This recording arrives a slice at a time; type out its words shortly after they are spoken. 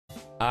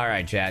All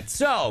right, chat.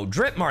 So,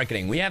 drip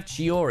marketing. We have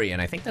Chiori,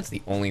 and I think that's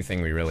the only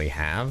thing we really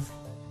have.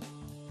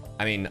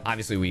 I mean,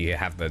 obviously we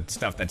have the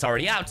stuff that's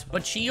already out,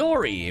 but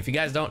Chiori, if you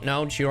guys don't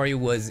know, Chiori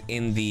was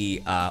in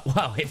the,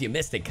 well, if you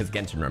missed it, because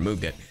Genshin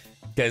removed it,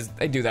 because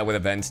they do that with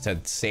events to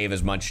save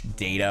as much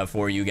data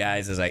for you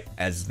guys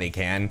as they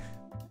can.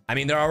 I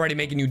mean, they're already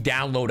making you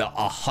download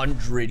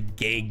 100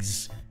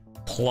 gigs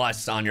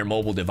plus on your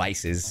mobile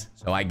devices,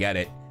 so I get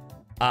it.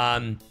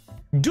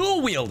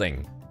 Dual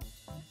wielding.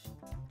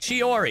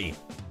 Chiori.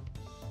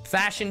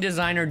 Fashion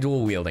designer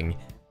dual wielding.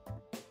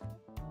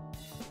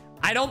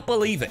 I don't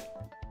believe it.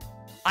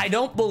 I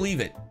don't believe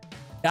it.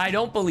 I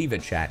don't believe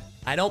it, chat.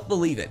 I don't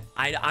believe it.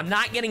 I'm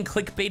not getting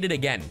clickbaited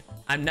again.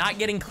 I'm not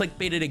getting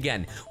clickbaited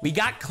again. We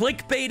got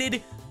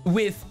clickbaited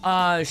with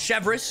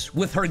Chevris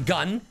with her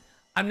gun.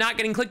 I'm not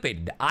getting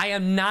clickbaited. I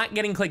am not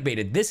getting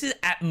clickbaited. This is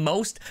at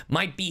most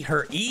might be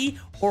her E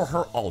or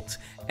her alt.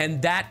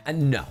 And that,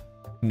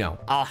 no,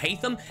 I'll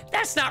hate them.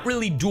 That's not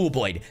really dual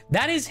blade.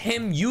 That is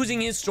him using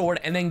his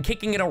sword and then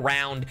kicking it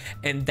around.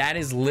 And that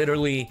is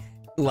literally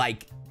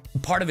like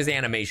part of his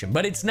animation,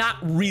 but it's not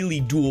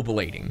really dual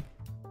blading.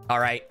 All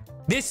right,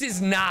 this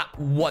is not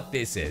what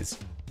this is.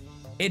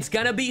 It's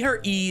gonna be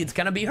her E, it's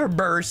gonna be her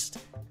burst.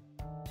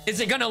 Is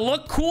it gonna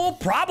look cool?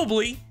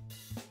 Probably,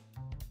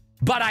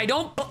 but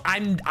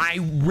I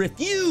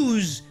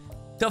refuse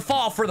to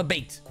fall for the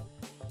bait.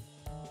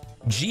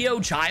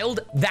 Geo Child,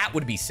 that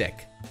would be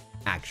sick,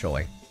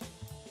 actually.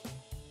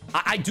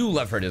 I do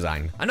love her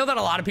design. I know that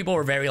a lot of people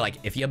are very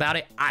like iffy about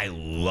it. I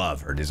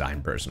love her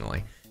design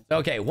personally.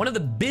 Okay, one of the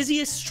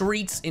busiest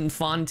streets in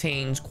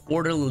Fontaine's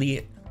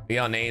quarterly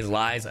Lyonnais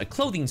lies a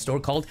clothing store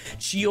called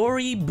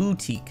Chiori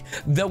Boutique.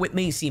 Though it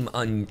may seem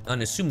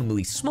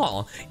unassumingly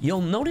small, you'll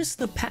notice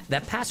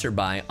that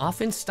passerby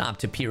often stop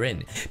to peer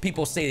in.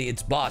 People say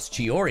its boss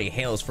Chiori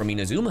hails from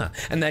Inazuma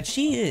and that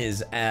she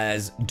is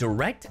as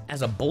direct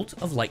as a bolt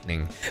of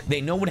lightning.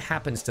 They know what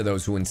happens to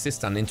those who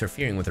insist on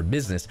interfering with her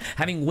business,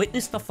 having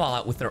witnessed the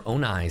fallout with their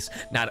own eyes.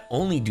 Not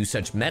only do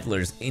such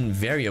meddlers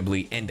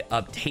invariably end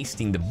up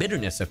tasting the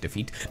bitterness of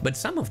defeat, but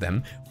some of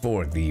them,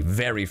 for the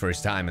very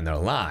first time in their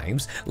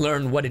lives,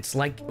 learn what it's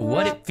like,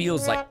 what it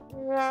feels like.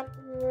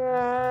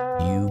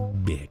 You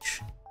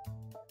bitch.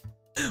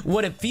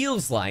 What it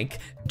feels like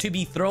to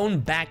be thrown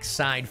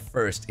backside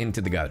first into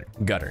the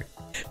gutter.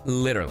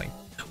 Literally.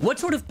 What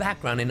sort of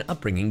background and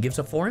upbringing gives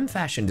a foreign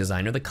fashion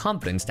designer the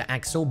confidence to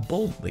act so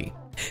boldly?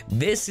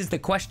 This is the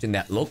question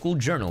that local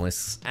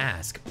journalists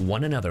ask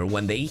one another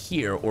when they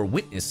hear or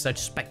witness such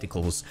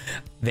spectacles,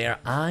 their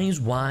eyes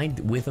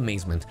wide with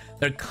amazement.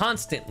 They're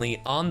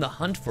constantly on the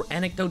hunt for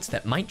anecdotes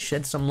that might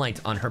shed some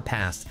light on her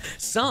past.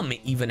 Some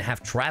even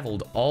have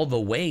traveled all the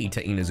way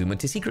to Inazuma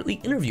to secretly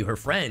interview her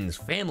friends,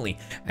 family,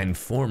 and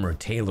former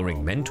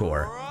tailoring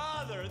mentor.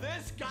 Brother,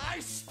 this guy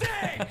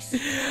stinks!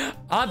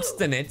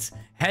 Obstinate,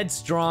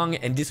 headstrong,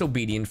 and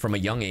disobedient from a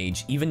young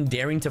age, even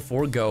daring to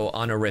forego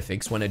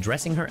honorifics when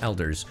addressing her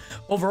elders.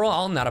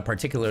 Overall, not a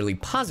particularly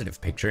positive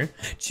picture.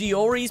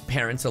 Chiori's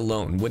parents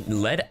alone would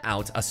let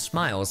out a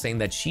smile, saying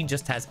that she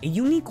just has a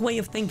unique way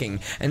of thinking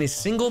and is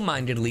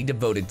single-mindedly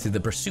devoted to the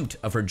pursuit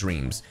of her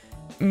dreams.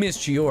 Miss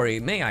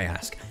Chiori, may I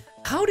ask,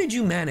 how did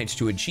you manage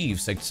to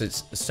achieve such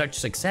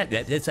success,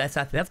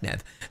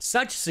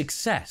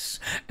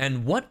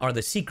 and what are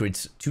the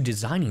secrets to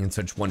designing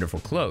such wonderful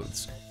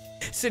clothes?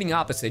 Sitting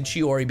opposite,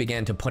 Chiori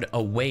began to put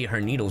away her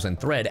needles and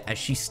thread as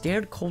she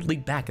stared coldly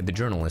back at the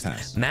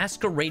journalist,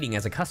 masquerading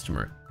as a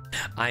customer.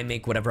 I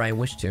make whatever I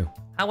wish to,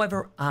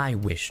 however I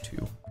wish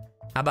to.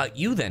 How about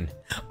you then?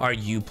 Are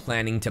you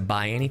planning to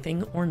buy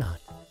anything or not?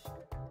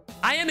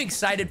 I am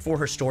excited for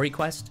her story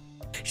quest.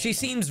 She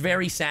seems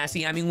very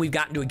sassy. I mean, we've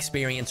gotten to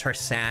experience her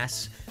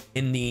sass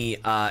in the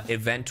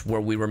event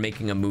where we were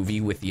making a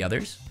movie with the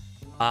others.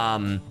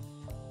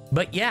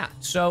 But yeah,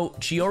 so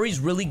Chiori's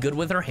really good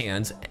with her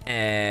hands.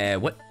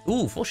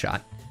 Ooh, full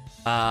shot.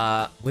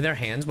 With her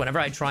hands, whenever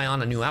I try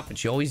on a new outfit,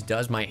 she always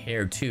does my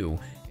hair too.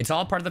 It's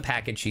all part of the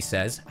package, she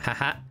says.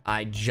 Haha,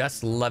 I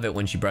just love it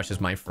when she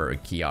brushes my fur,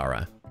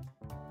 Kiara.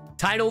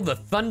 Title, The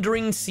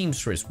Thundering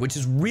Seamstress, which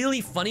is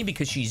really funny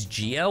because she's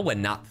Geo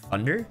and not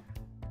Thunder.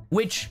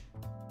 Which,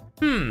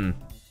 I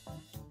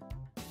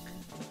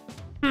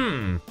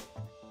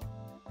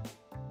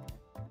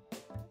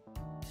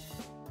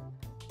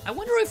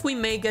wonder if we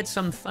may get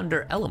some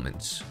thunder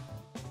elements.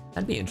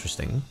 That'd be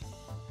interesting.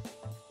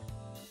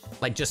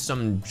 Like just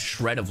some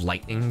shred of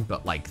lightning,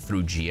 but like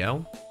through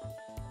Geo.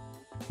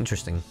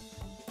 Interesting.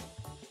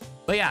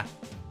 But yeah,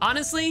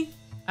 honestly,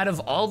 out of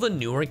all the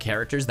newer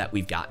characters that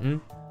we've gotten,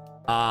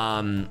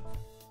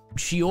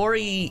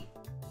 Chiori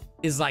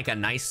is like a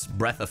nice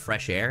breath of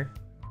fresh air.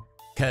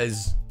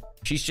 Because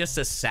she's just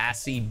a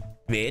sassy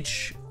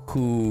bitch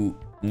who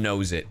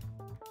knows it.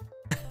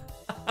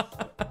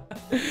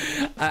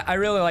 I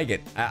really like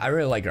it. I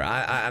really like her.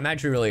 I'm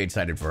actually really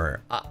excited for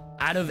her.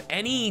 Out of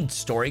any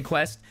story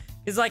quest,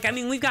 is like, I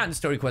mean, we've gotten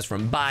story quests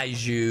from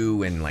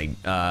Baiju and like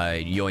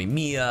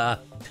Yoimiya.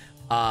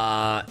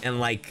 And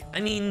like,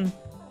 I mean,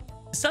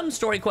 some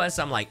story quests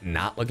I'm like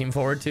not looking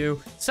forward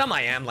to. Some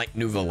I am, like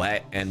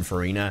Nouvelette and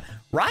Farina,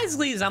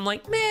 Risley's, I'm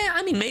like, meh.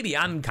 I mean, maybe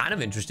I'm kind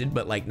of interested,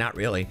 but like not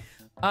really.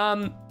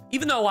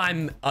 Even though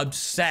I'm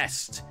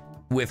obsessed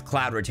with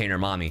Cloud Retainer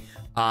Mommy,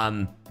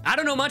 I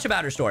don't know much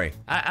about her story.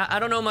 I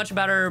don't know much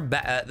about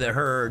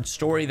her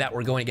story that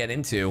we're going to get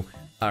into,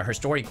 her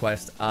story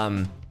quest.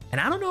 And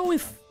I don't know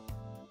if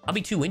I'll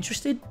be too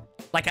interested.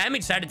 Like, I'm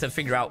excited to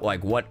figure out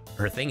like what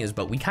her thing is,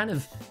 but we kind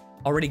of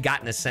already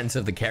gotten a sense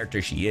of the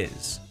character she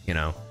is, you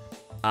know.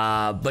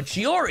 But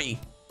Chiori,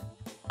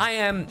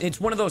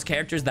 it's one of those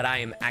characters that I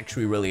am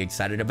actually really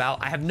excited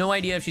about. I have no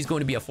idea if she's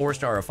going to be a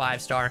 4-star or a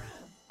 5-star.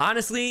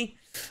 Honestly,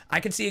 I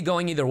could see it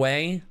going either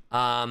way.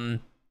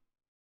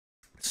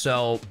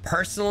 So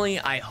personally,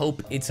 I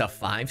hope it's a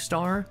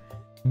 5-star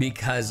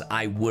because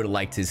I would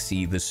like to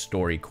see the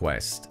story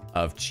quest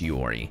of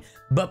Chiori.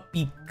 But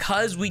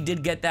because we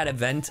did get that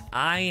event,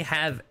 I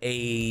have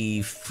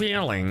a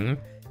feeling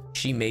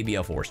she may be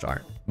a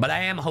 4-star. But I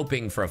am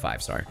hoping for a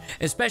 5-star,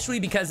 especially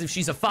because if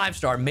she's a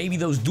 5-star, maybe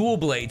those dual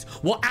blades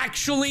will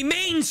actually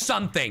mean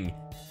something.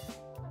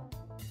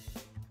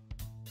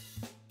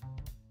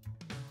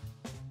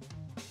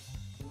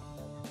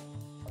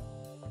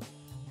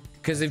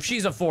 Because if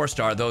she's a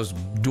 4-star, those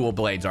dual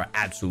blades are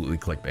absolutely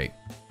clickbait.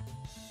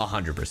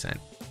 100%.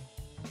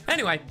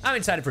 Anyway, I'm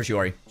excited for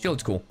Chiori. She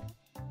looks cool.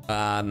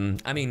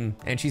 I mean,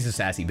 and she's a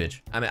sassy bitch.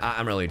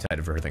 I'm really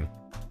excited for her thing.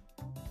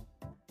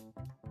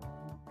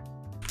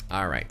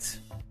 All right.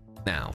 Now,